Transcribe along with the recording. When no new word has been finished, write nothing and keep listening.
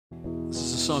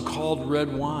song called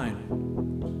Red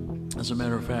Wine. As a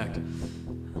matter of fact,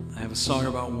 I have a song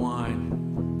about wine.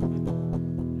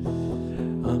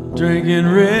 I'm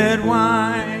drinking red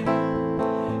wine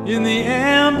in the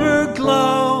amber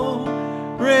glow,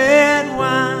 red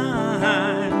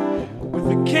wine with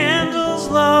the candles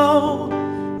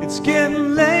low. It's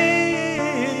getting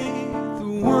late,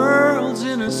 the world's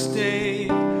in a state.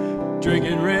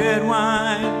 Drinking red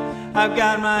wine, I've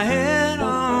got my head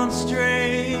on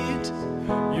straight.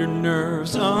 Your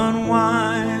nerves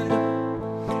unwind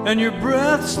and your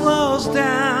breath slows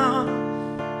down.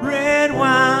 Red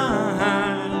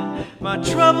wine, my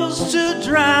troubles to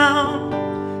drown.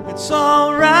 It's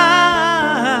all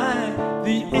right,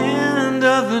 the end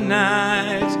of the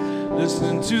night,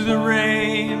 listening to the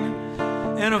rain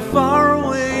and a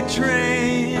faraway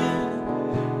train,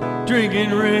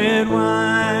 drinking red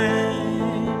wine.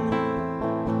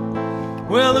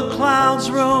 Well, the clouds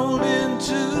rolled in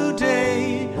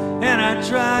today and I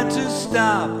tried to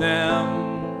stop them.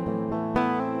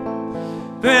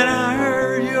 Then I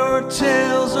heard your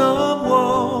tales of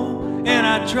woe and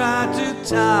I tried to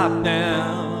top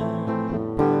them.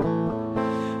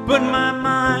 But my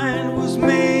mind was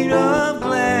made of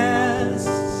glass.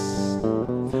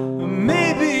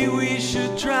 Maybe we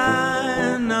should try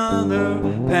another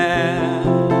path.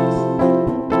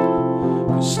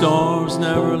 Storms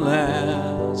never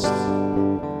last.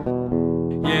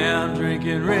 Yeah, I'm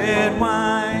drinking red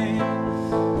wine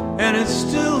and it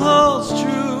still holds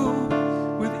true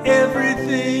with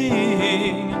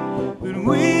everything that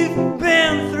we've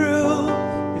been through.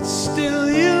 It's still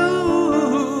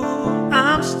you,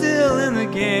 I'm still in the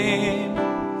game,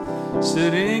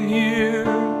 sitting here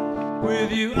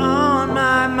with you on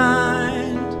my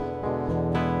mind,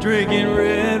 drinking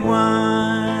red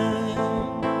wine.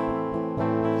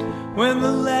 When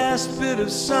the last bit of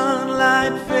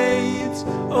sunlight fades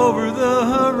over the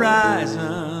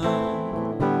horizon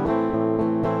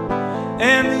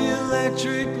and the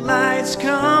electric lights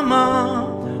come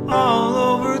on all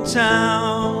over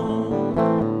town,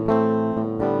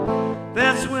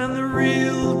 that's when the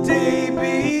real day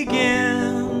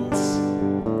begins,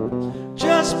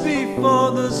 just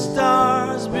before the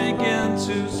stars begin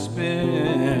to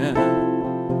spin.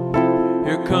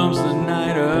 Here comes the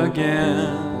night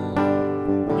again.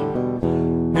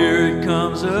 Here it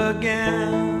comes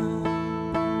again.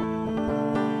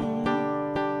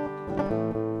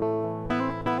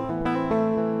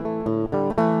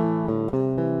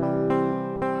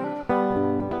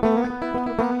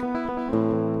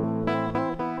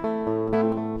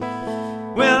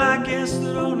 Well, I guess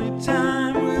that only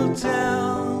time will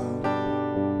tell,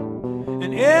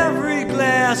 and every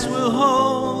glass will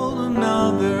hold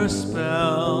another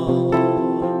spell.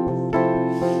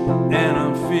 And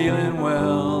I'm feeling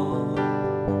well,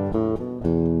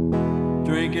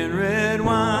 drinking red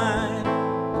wine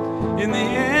in the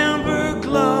amber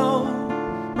glow,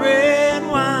 red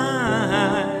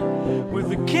wine with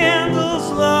the candles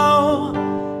low.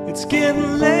 It's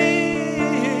getting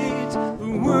late,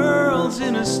 the world's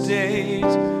in a state,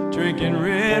 drinking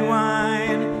red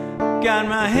wine, got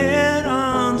my head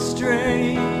on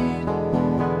straight,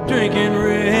 drinking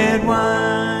red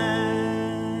wine.